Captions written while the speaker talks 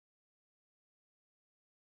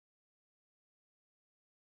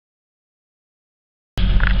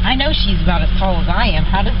I know she's about as tall as I am.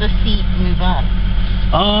 How does the seat move up?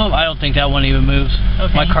 I don't think that one even moves.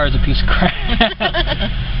 Okay. My car's a piece of crap.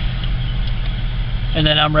 And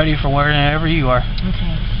then I'm ready for wherever you are.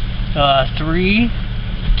 Okay. 3,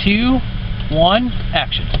 2, 1,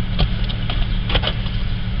 action.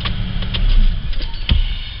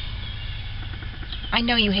 I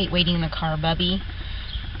know you hate waiting in the car, Bubby.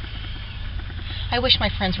 I wish my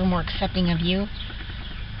friends were more accepting of you.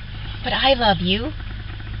 But I love you.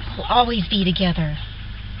 We'll always be together.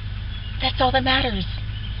 That's all that matters.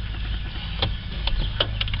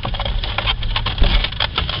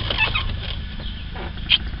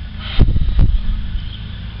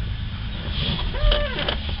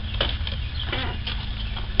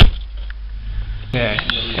 Okay.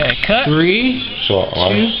 Okay, cut. 3, So 2,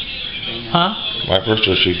 huh? my first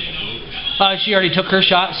or she? She already took her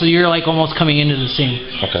shot, so you're like almost coming into the scene.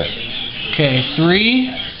 Okay. Okay,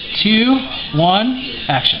 3, 2, 1,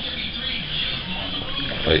 action.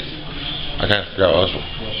 Wait. I kind of forgot what I was.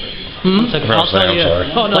 Hmm? I'll say, I'm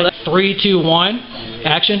sorry. Oh no, 3, 2, 1,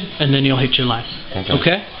 action, and then you'll hit your line.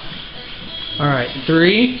 Okay. Alright,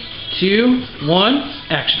 3, 2, 1,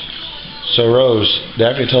 action. So Rose,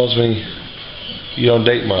 Daphne tells me you don't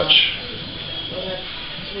date much.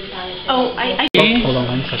 Oh, I 3,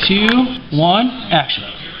 2, 1, action.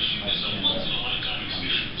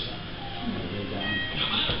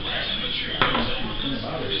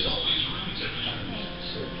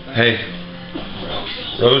 Hey,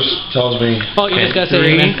 Rose tells me. Oh, you just gotta say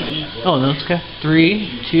 3. Oh, no, it's okay.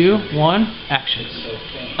 3, 2, 1, action.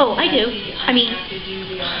 Oh, I do. I mean,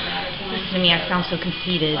 listen to me, I sound so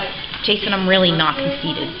conceited. Jason, I'm really not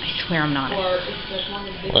conceited. I swear I'm not.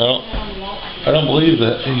 Well, I don't believe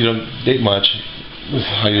that you don't date much with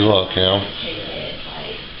how you look, you know.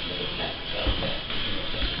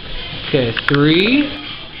 Okay, 3,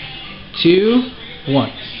 2,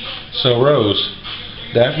 1. So Rose,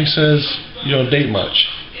 Daphne says you don't date much.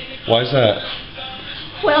 Why is that?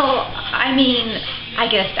 Well, I mean, I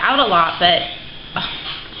get us out a lot, but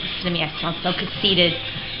listen to me, I sound so conceited.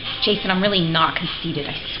 Jason, I'm really not conceited.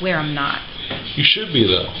 I swear I'm not. You should be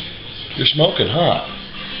though. You're smoking hot.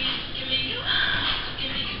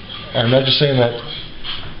 I'm not just saying that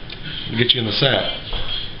to get you in the sack,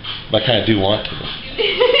 but I kind of do want to.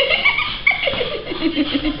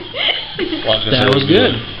 That was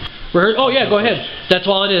good. Oh yeah, go ahead. That's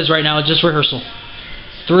all it is right now. It's just rehearsal.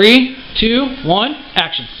 3, 2, 1,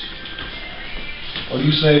 action. What do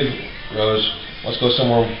you say, Rose? Let's go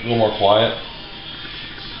somewhere a little more quiet.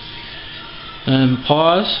 And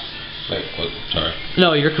pause. Wait, sorry.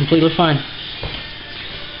 No, you're completely fine.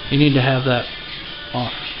 You need to have that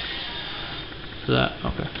off. That,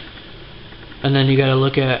 okay. And then you gotta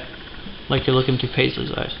look at, like you're looking through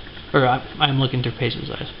Paisley's eyes. Or I'm looking through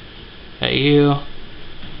Paisley's eyes. At you.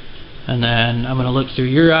 And then I'm gonna look through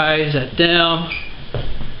your eyes at them.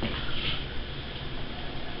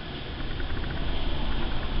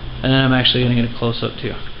 And then I'm actually gonna get a close up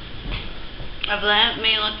too. Of that,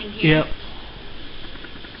 me looking here? Yep.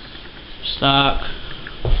 Stock.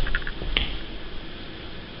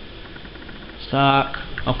 Stock.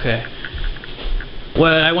 Okay.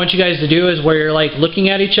 What I want you guys to do is where you're like looking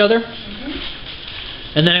at each other,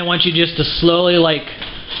 and then I want you just to slowly like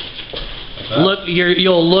look.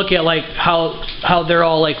 You'll look at like how they're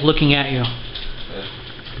all like looking at you.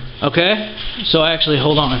 Okay. So actually,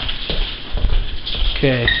 hold on.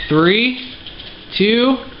 Okay. 3,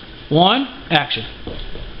 2, 1, action.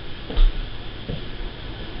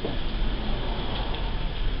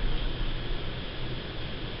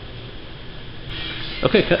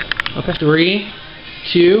 Okay, cut. Okay. 3,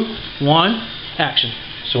 2, 1, action.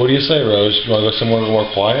 So what do you say, Rose? You want to go somewhere a little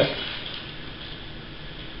more quiet?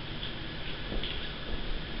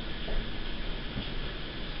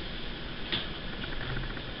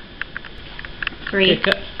 Three, Okay,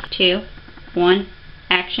 cut. 2, 1,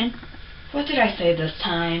 action. What did I say this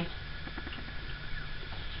time?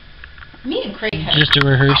 Me and Craig had... Just to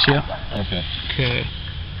rehearse, yeah. Okay. Okay.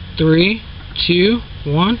 3, 2,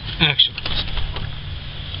 1, action.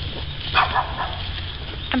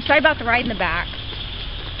 I'm sorry about the ride in the back.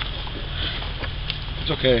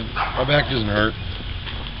 It's okay. My back doesn't hurt.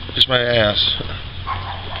 Just my ass.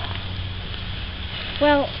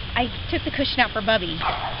 Well, I took the cushion out for Bubby.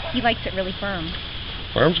 He likes it really firm.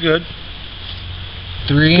 Arm's good.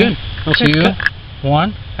 3, 2,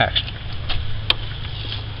 1, action.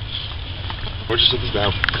 Where'd you sit this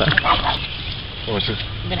down? Cut. Oh, sit.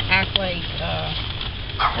 I'm gonna act like,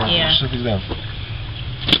 Yeah. Sit these down.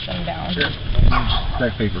 Set them down.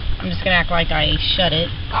 Stack paper. I'm just gonna act like I shut it.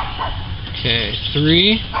 Okay,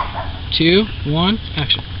 3, 2, 1,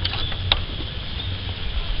 action.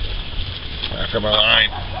 After my line.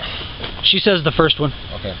 She says the first one.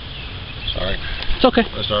 Okay. Sorry. It's okay.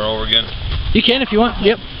 Let's start over again. You can if you want.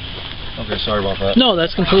 Yep. Okay, sorry about that. No,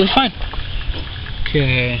 that's completely fine.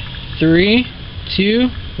 Okay. 3, 2,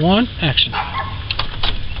 1, action.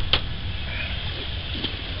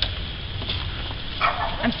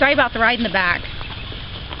 I'm sorry about the ride in the back.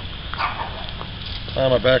 Oh,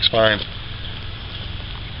 my back's fine.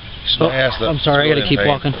 It's my ass that- I'm sorry, I gotta keep pain.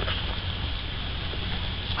 walking.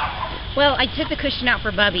 Well, I took the cushion out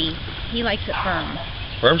for Bubby. He likes it firm.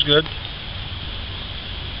 Firm's good.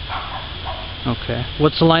 Okay.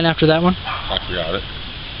 What's the line after that one? I forgot it.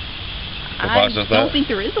 I process don't that? think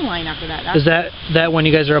there is a line after that. Is that when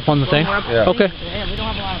you guys are up on the thing? We're up Yeah. Okay. Yeah, we don't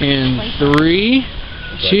have a lot of In place. 3,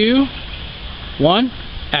 2, 1,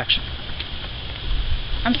 action.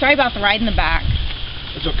 I'm sorry about the ride in the back.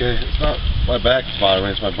 It's okay. It's not my back that's bothering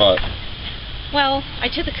me, it's my butt. Well, I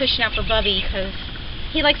took the cushion out for Bubby because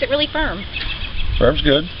he likes it really firm. Firm's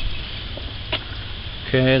good.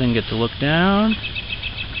 Okay, then get to look down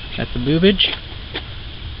at the boobage.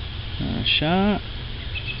 Shot.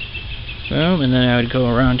 Boom, and then I would go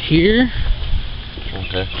around here.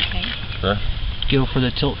 Okay. Okay. Okay. Go for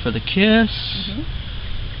the tilt for the kiss.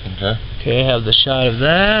 Okay. Okay, have the shot of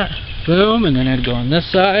that. Boom, and then I'd go on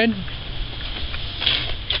this side.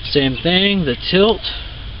 Same thing, the tilt.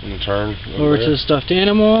 And turn. Over to the stuffed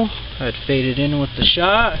animal. I'd fade it in with the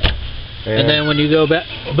shot. And then when you go back,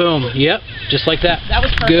 boom, yep, just like that. That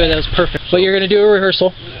was perfect. Good, that was perfect. But you're going to do a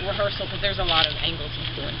rehearsal. Rehearsal, because there's a lot of angles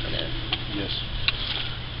he's doing for this. Yes.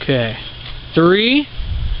 Okay. 3,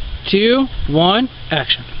 2, 1,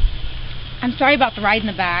 action. I'm sorry about the ride in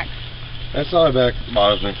the back. That's not my back that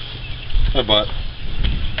bothers me. My butt.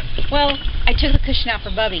 Well, I took the cushion out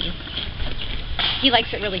for Bubby. He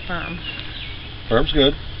likes it really firm. Firm's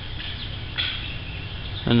good.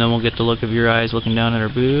 And then we'll get the look of your eyes looking down at our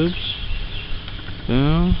boobs.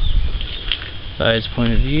 Boom. Eyes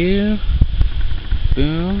point of view.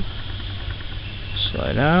 Boom.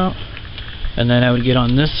 Slide out. And then I would get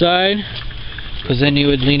on this side, because then you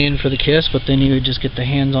would lean in for the kiss, but then you would just get the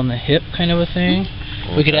hands on the hip kind of a thing.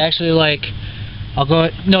 Okay. We could actually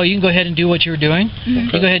no, you can go ahead and do what you were doing.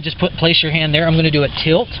 You go ahead and just place your hand there. I'm going to do a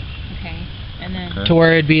tilt Okay. And then... to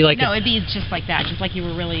where it'd be like No, it'd be just like that, just like you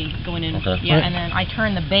were really going in. Okay. Yeah, Right. and then I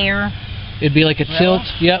turn the bear. it'd be like a tilt.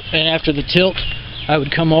 Yep. And after the tilt, I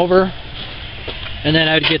would come over, and then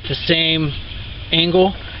I'd get the same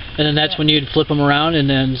angle, and then that's when you'd flip him around and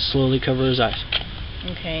then slowly cover his eyes.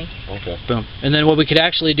 Okay. Okay. Boom. And then what we could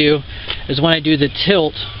actually do is when I do the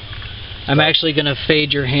tilt, I'm actually going to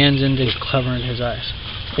fade your hands into covering his eyes,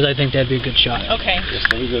 because I think that'd be a good shot. Okay. Yes,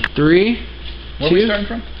 that'll be good. 3, Where 2, are we starting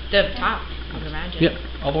from? The top, I would imagine. Yep.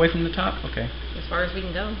 All the way from the top? Okay. As far as we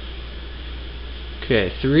can go.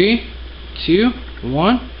 Okay, 3, 2,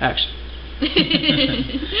 1, action.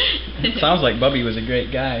 Sounds like Bubby was a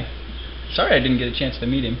great guy. Sorry I didn't get a chance to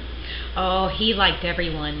meet him. Oh, he liked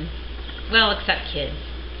everyone. Well, except kids.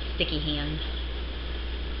 Sticky hands.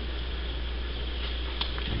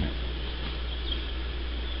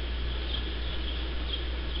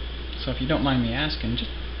 So if you don't mind me asking, just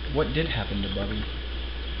what did happen to Bubby?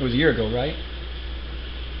 It was a year ago, right?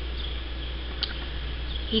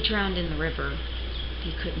 He drowned in the river.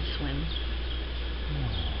 He couldn't swim.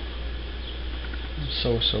 I'm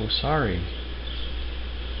so sorry.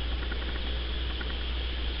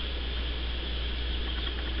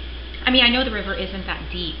 I mean, I know the river isn't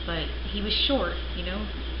that deep, but he was short, you know.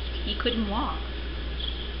 He couldn't walk.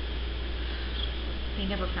 They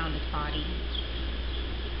never found his body.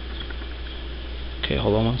 Okay,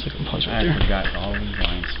 hold on one second. Pause right I there. forgot all these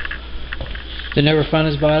lines. They never found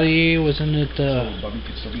his body. Wasn't it? So Bubby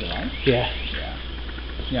could still be alive? Yeah. Yeah.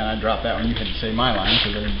 Yeah, and I dropped that when you had to say my line,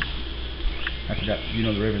 because I forgot, you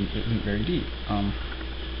know, the river isn't very deep.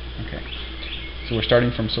 Okay. So we're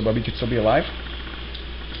starting from so Bubby could still be alive?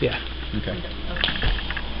 Yeah. Okay.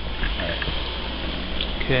 Alright.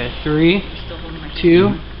 Okay, 3, Still holding my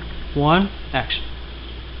 2, 1, action.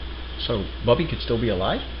 So Bubby could still be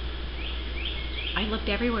alive? I looked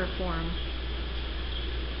everywhere for him.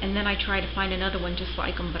 And then I tried to find another one just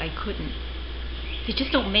like him, but I couldn't. They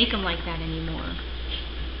just don't make them like that anymore.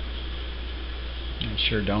 I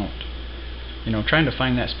sure don't. You know, trying to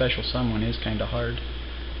find that special someone is kind of hard.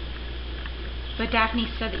 But Daphne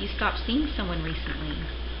said that you stopped seeing someone recently.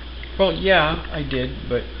 Well, yeah, I did,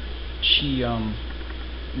 but she,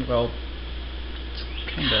 well, it's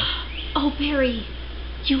kind of... Oh, Barry,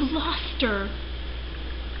 you lost her.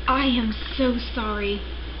 I am so sorry.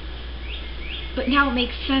 But now it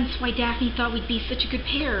makes sense why Daphne thought we'd be such a good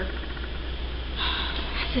pair.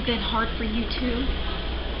 Has it been hard for you too?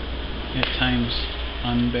 at times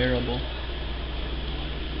unbearable.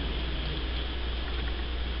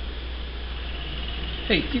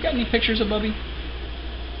 Hey, you got any pictures of Bubby?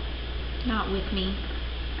 Not with me.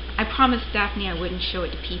 I promised Daphne I wouldn't show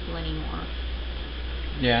it to people anymore.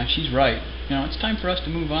 Yeah, she's right. You know, it's time for us to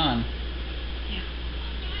move on. Yeah.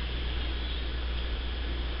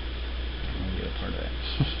 I don't want to get a part of that.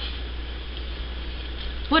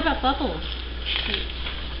 What about Bubbles?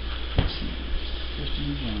 Let's see. First to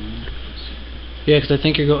move on. Let's see. Yeah, because I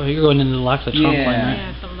think you're going into the lock the trunk Yeah. line, right?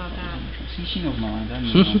 Yeah, something about that. See, she knows my lines. I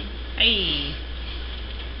don't know. Hey.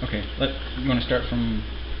 Okay, you want to start from?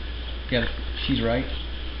 Yeah, she's right.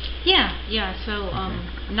 Yeah. So,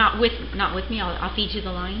 not with me. I'll feed you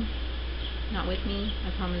the line. Not with me. I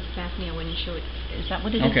promised Daphne I wouldn't show it. Is that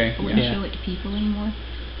what it is? Okay, I wouldn't yeah. show it to people anymore.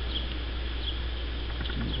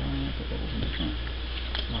 First to move on. Put Bubbles in the trunk.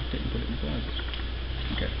 Locked it and put it in the closet.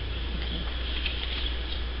 Okay.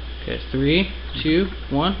 Okay, 3, 2,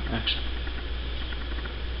 1, action.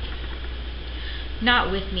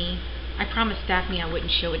 Not with me. I promised Daphne I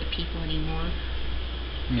wouldn't show it to people anymore.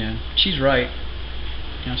 Yeah, she's right.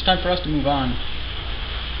 You know, it's time for us to move on.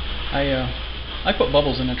 I put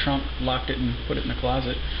Bubbles in the trunk, locked it, and put it in the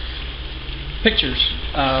closet. Pictures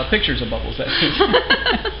of Bubbles. That is.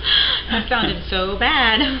 That sounded so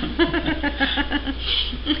bad.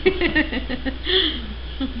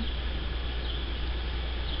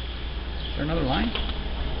 Is there another line?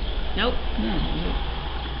 Nope. No.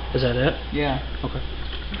 Is that it? Yeah. Okay.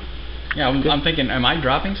 Yeah, I'm thinking, am I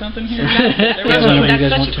dropping something here? Yeah, was whatever something. you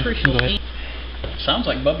guys That's want such a to. crucial Go ahead. thing. Sounds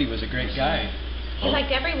like Bubby was a great guy. He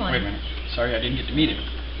liked everyone. Wait a minute. Sorry, I didn't get to meet him.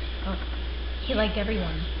 Oh, he liked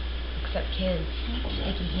everyone except kids.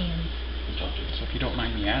 Sticky hands. So if you don't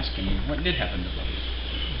mind me asking, what did happen to Bubby?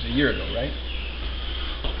 It was a year ago, right?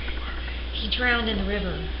 He drowned in the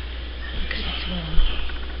river. He couldn't swim.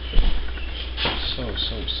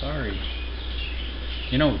 So sorry.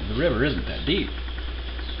 You know, the river isn't that deep.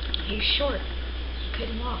 He was short. He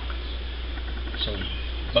couldn't walk. So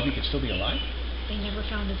Bubby could still be alive? They never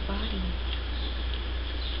found his body.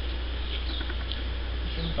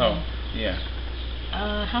 Oh, yeah.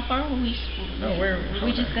 How far were we? No, where? Were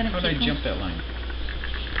we just gonna How did keep I him? jump that line?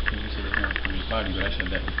 You said they never found his body, but I said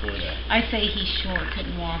that before that. I say he's short,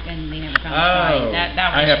 couldn't walk, and they never found his body. Oh, That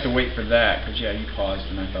I was have to just- wait for that, because yeah, you paused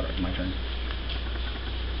and I thought it was my turn.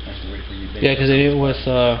 I have to wait for you. Yeah, because it was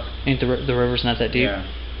ain't the river's not that deep. Yeah.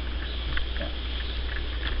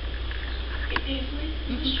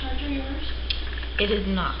 It is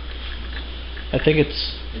not. I think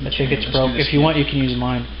it's Let's do broke. this If you again. want, you can use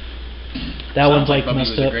mine. That Sounds one's like Bubby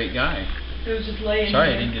messed was a up. great guy. It was just laying Sorry,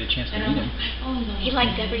 I there. didn't get a chance to And meet I'm him. like, oh no. He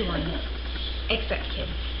liked everyone except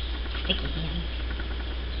kids. Sticky hands.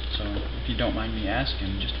 So, if you don't mind me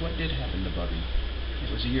asking, just what did happen to Bubby?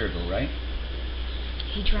 It was a year ago, right?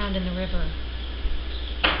 He drowned in the river.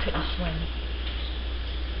 He couldn't swim.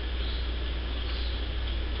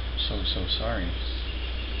 So sorry.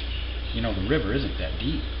 You know, the river isn't that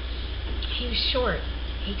deep. He was short.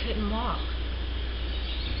 He couldn't walk.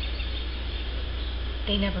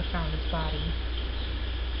 They never found his body.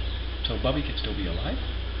 So Bubby could still be alive?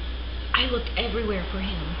 I looked everywhere for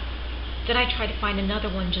him. Then I tried to find another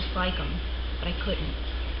one just like him, but I couldn't.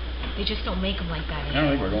 They just don't make them like that I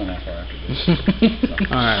don't think anymore. we're going that far after this.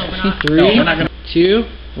 All right. No, we're not. 3, No, we're not gonna- 2,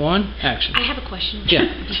 1, action. I have a question. Yeah.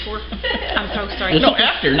 Before. I'm so sorry. No,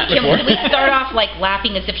 after, not Can before. we start off like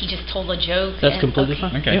laughing as if he just told a joke? That's and- completely okay.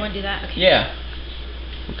 fine. Okay. You want to do that? Okay. Yeah.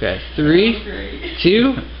 Okay. 3,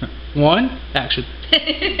 2, 1, action.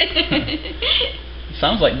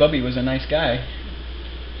 Sounds like Bubby was a nice guy.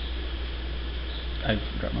 I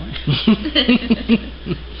got mine.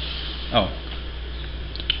 Oh.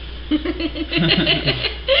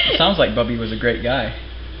 Sounds like Bubby was a great guy.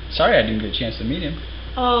 Sorry I didn't get a chance to meet him.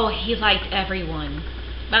 Oh, he liked everyone.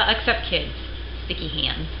 Well, except kids. Sticky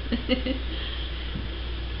hands. Damn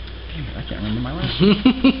it, I can't remember my last.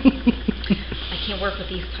 I can't work with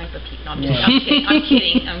these type of people. No, I'm, Yeah. kidding. I'm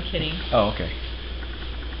kidding. I'm kidding. Oh, okay.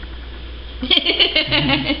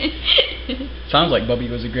 Sounds like Bubby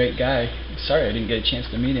was a great guy. Sorry I didn't get a chance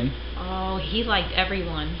to meet him. Oh, he liked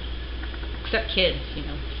everyone. Except kids, you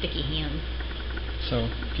know, sticky hands. So,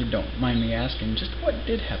 if you don't mind me asking, just what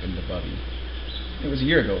did happen to Bubby? It was a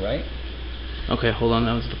year ago, right? Okay, hold on.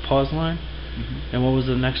 That was the pause line. Mm-hmm. And what was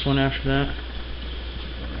the next one after that?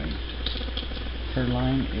 Alright. Her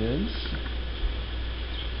line is...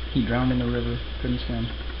 He drowned in the river, couldn't swim.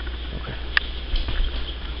 Okay.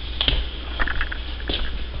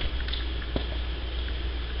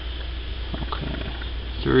 Okay.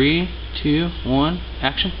 3, 2, 1,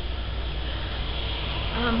 action.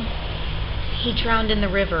 He drowned in the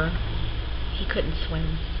river. He couldn't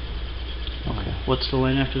swim. Okay. What's the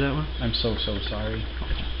line after that one? I'm so sorry.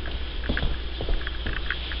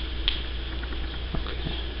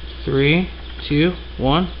 3, 2,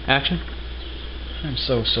 1, action. I'm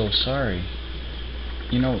so sorry.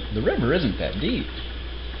 You know, the river isn't that deep.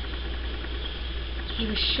 He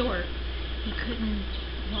was short. He couldn't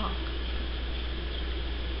walk.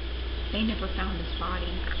 They never found his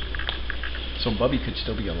body. So Bubby could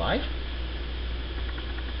still be alive?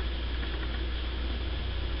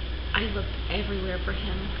 I looked everywhere for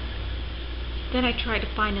him. Then I tried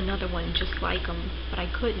to find another one just like him, but I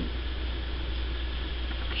couldn't.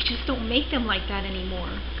 They just don't make them like that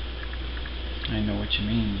anymore. I know what you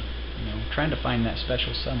mean. You know, trying to find that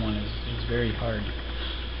special someone is very hard.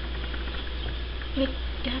 But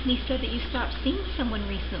Daphne said that you stopped seeing someone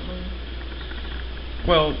recently.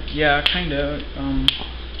 Well, yeah, kinda.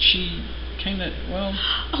 She kinda, well...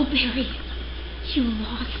 Oh, Barry, you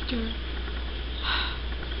lost her.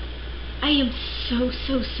 I am so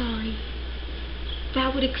sorry.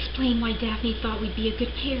 That would explain why Daphne thought we'd be a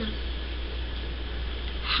good pair.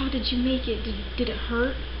 How did you make it? Did it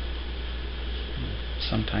hurt?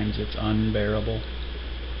 Sometimes it's unbearable.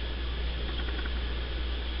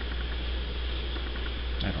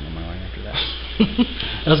 I don't know my line after that.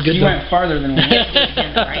 That was good. You though. went farther than we did.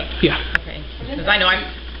 Right. Yeah. Okay. Because I know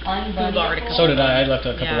I'm food article. So did I. I left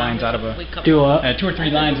a couple lines out of a... Do what? I had 2 or 3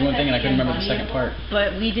 lines in one thing and I couldn't remember the second part.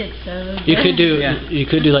 But we did so You could do. Yeah. You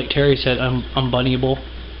could do like Terry said. Unbunnyable.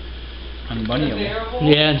 Unbunnyable.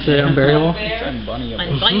 Yeah, instead of unbearable. It's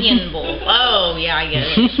unbunnyable. Unbunionable. Oh, yeah, I get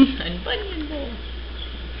it. Unbunionable.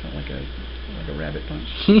 Felt like a rabbit punch.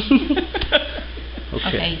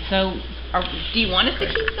 Okay, so do you want us to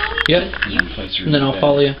keep going? Yep. 'Cause you- And then I'll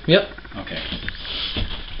follow you. Yep. Okay.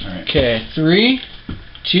 Alright. Okay. 3,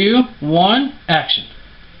 2, 1, action.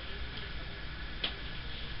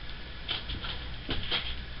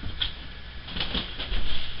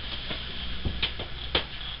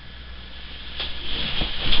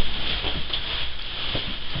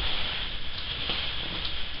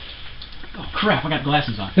 Oh crap, I got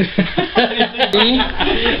glasses on. 3,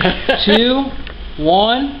 2,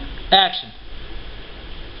 1, action.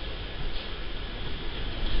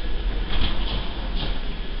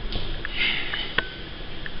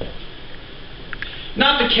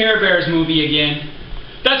 Not the Care Bears movie again.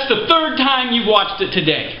 That's the 3rd time you've watched it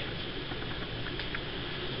today.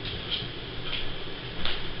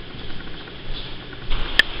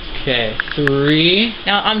 Okay. 3.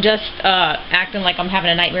 Now I'm just acting like I'm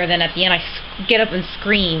having a nightmare. Then at the end I get up and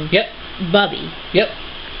scream, Yep. Bubby. Yep.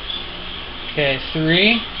 Okay.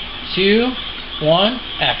 3, 2, 1,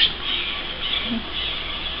 action.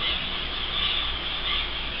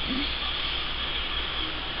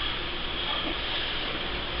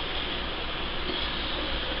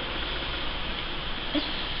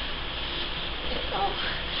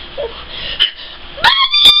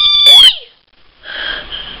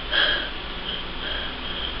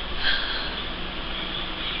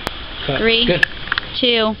 Cut. 3, Good.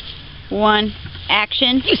 2, 1,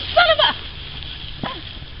 action. You son of a!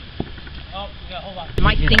 Oh, yeah, hold on. Am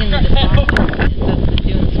I singing the song? Is the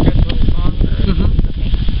doing the script little song?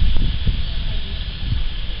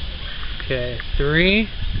 Okay. 3,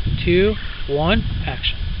 2, 1,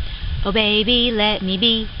 action. Oh baby, let me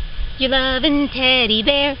be your loving teddy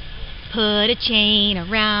bear. Put a chain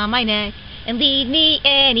around my neck and lead me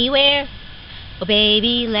anywhere. Oh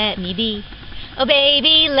baby, let me be. Oh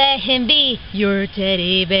baby, let him be your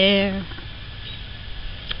teddy bear.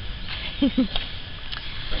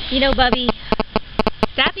 You know, Bubby,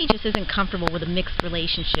 Daphne just isn't comfortable with a mixed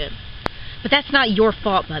relationship. But that's not your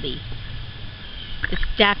fault, Bubby. It's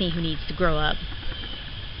Daphne who needs to grow up.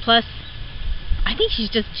 Plus, I think she's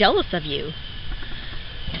just jealous of you.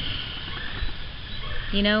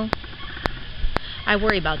 You know, I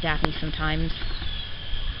worry about Daphne sometimes.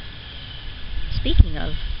 Speaking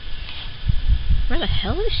of, where the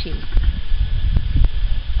hell is she?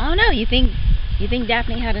 I don't know, you think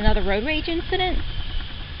Daphne had another road rage incident?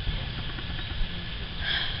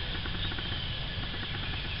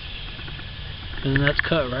 And then that's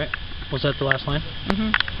cut, right? Was that the last line?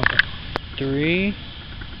 Mm-hmm. Okay. 3,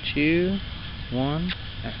 2, 1,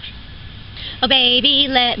 action. Oh baby,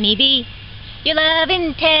 let me be your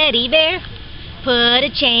loving teddy bear. Put a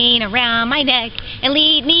chain around my neck and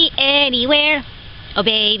lead me anywhere. Oh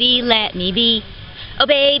baby, let me be. Oh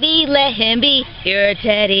baby, let him be your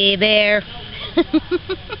teddy bear.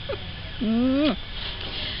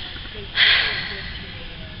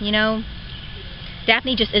 You know,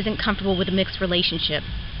 Daphne just isn't comfortable with a mixed relationship.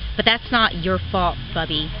 But that's not your fault,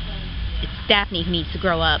 Bubby. It's Daphne who needs to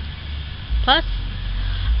grow up. Plus,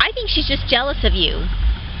 I think she's just jealous of you.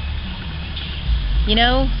 You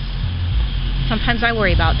know, sometimes I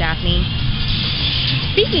worry about Daphne.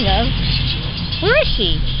 Speaking of, where is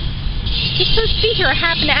she? She's supposed to be here a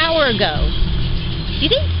half an hour ago. Do you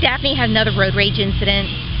think Daphne had another road rage incident?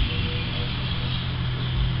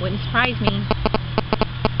 Wouldn't surprise me.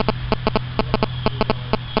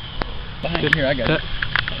 Behind here, I got it.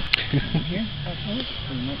 Here? Okay.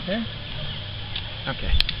 Right there?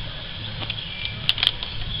 Okay.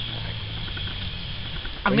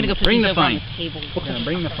 I'm gonna go put bring these the over on funny. the table. Yeah,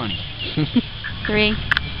 bring the funny. 3,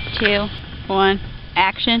 2, 1,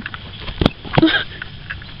 action.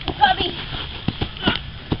 Bubby!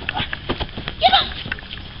 Get up!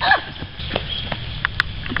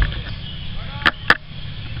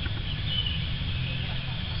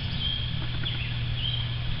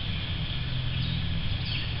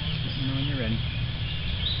 Let me know when you're ready.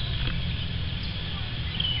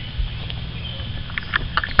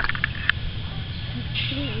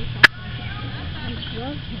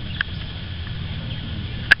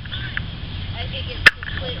 I think it's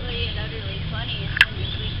completely and utterly funny as soon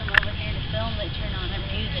as we come over here to film they turn on their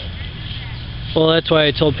music. Well, that's why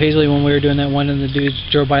I told Paisley when we were doing that one and the dudes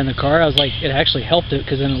drove by in the car, I was like, it actually helped it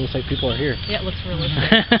because then it looks like people are here. Yeah, it looks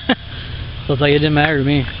realistic. So it's like, it didn't matter to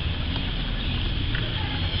me.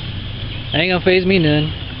 Ain't gonna phase me none.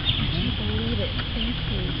 I can't believe it. Thank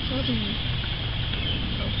you. Bubby.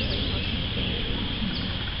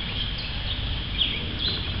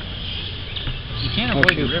 You can't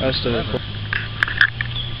avoid the river forever.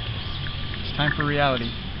 It's time for reality.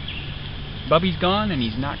 Bubby's gone and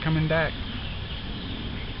he's not coming back.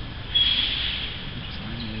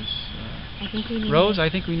 Time is, I think we need Rose, I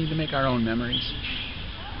think we need to make our own memories.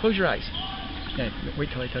 Close your eyes. Yeah, wait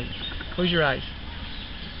till I tell you. Close your eyes.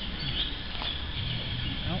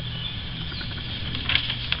 No.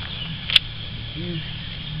 Here.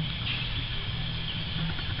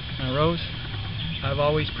 Now, Rose, I've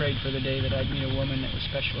always prayed for the day that I'd meet a woman that was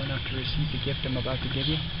special enough to receive the gift I'm about to give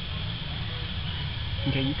you.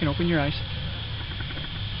 Okay, you can open your eyes.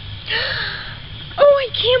 Oh, I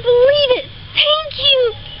can't believe it! Thank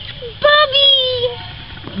you!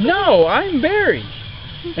 Bubby! No, I'm Barry.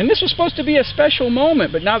 And this was supposed to be a special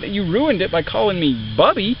moment, but now that you ruined it by calling me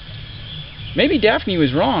Bubby, maybe Daphne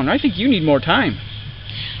was wrong. I think you need more time.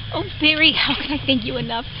 Oh, Barry, how can I thank you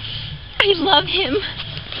enough? I love him.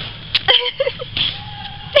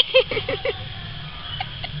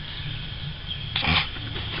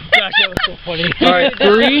 Gosh, that was so funny. Alright,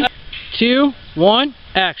 3, 2, 1,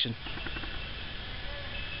 action.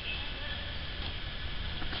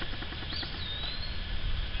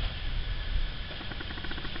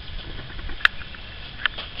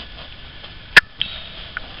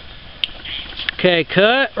 Okay,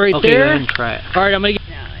 cut right okay, there. go ahead and try it. Alright, I'm gonna get.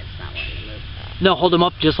 No, it's not letting me move. No, hold them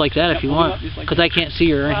up just like that if you hold 'em want. up just like Because that. I can't see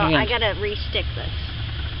your Well, I hands. gotta re-stick this.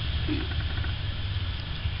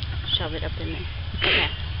 Shove it up in there. Okay.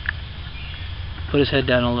 Put his head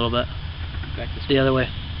down a little bit. Back this way. The other way.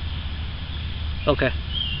 Okay.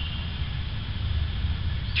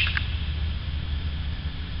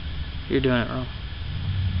 You're doing it wrong.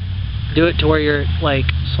 Do it to where you're, like,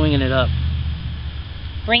 swinging it up.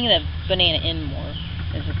 Bring the banana in more,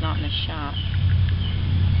 as it's not in the shop.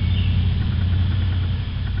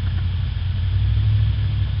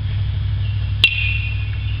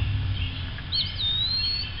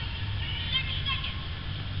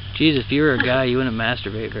 Jeez, if you were a guy, you wouldn't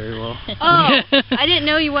masturbate very well. Oh, I didn't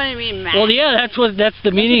know you wanted me to match. Well, yeah, that's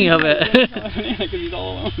the meaning of it. Because he's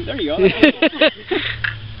all alone. There you go.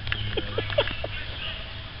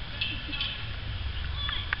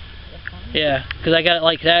 Yeah, because I got it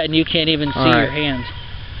like that and you can't even see your hands.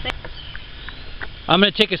 I'm going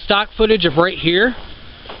to take a stock footage of right here,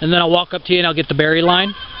 and then I'll walk up to you and I'll get the berry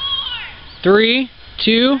line. 3,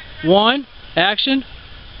 2, 1, action.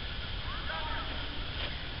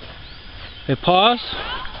 Okay, pause.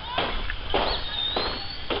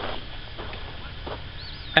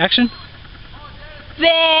 Action. Barry!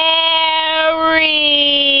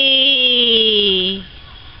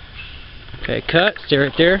 Okay, cut. Stay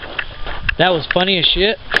right there. That was funny as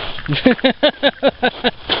shit.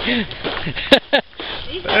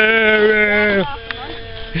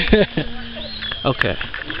 Okay.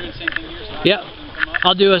 Yep.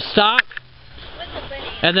 I'll do a stock,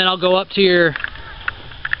 and then I'll go up to your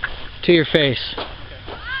face.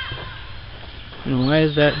 And why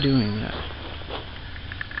is that doing that?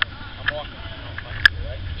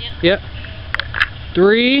 Yep.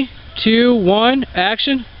 3, 2, 1,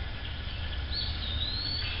 action.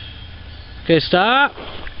 Okay, stop.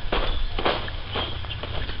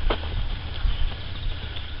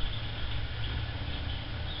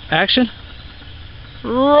 Action.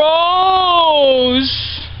 Rose!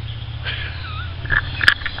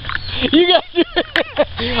 You guys,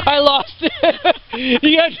 I lost it.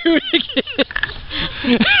 You gotta do it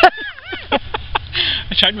again.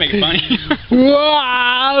 I tried to make it funny.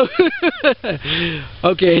 Wow.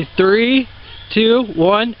 Okay, 3, 2,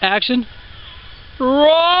 1, action. Rose.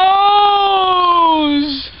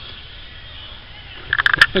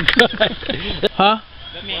 Huh?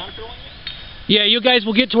 Yeah, you guys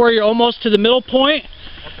will get to where you're almost to the middle point.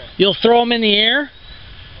 Okay. You'll throw them in the air.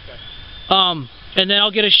 Okay. And then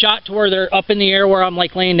I'll get a shot to where they're up in the air, where I'm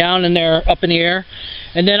like laying down and they're up in the air.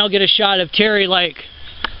 And then I'll get a shot of Terry like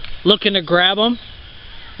looking to grab them.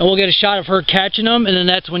 And we'll get a shot of her catching them, and then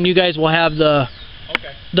that's when you guys will have the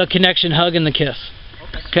connection hug and the kiss.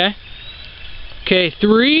 Okay? Okay,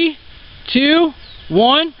 3, 2,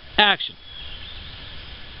 1, action.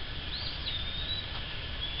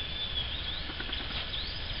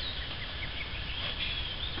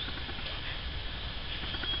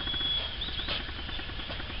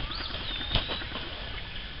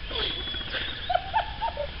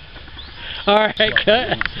 Alright,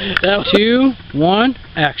 cut. 2, 1,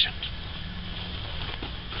 action.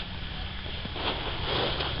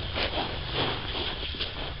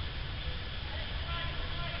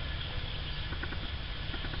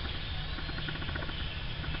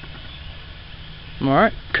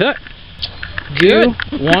 Alright, cut. Good.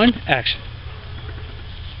 2, 1, action.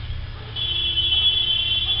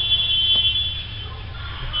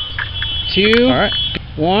 Alright,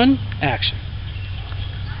 1, action.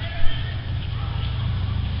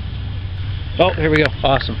 Oh, here we go.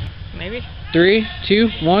 Awesome. Maybe. 3, 2,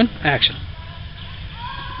 1, action.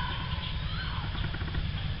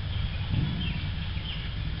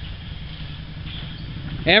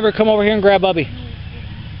 Amber, come over here and grab Bubby.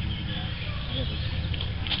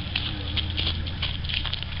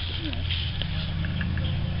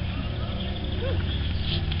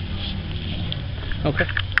 Okay.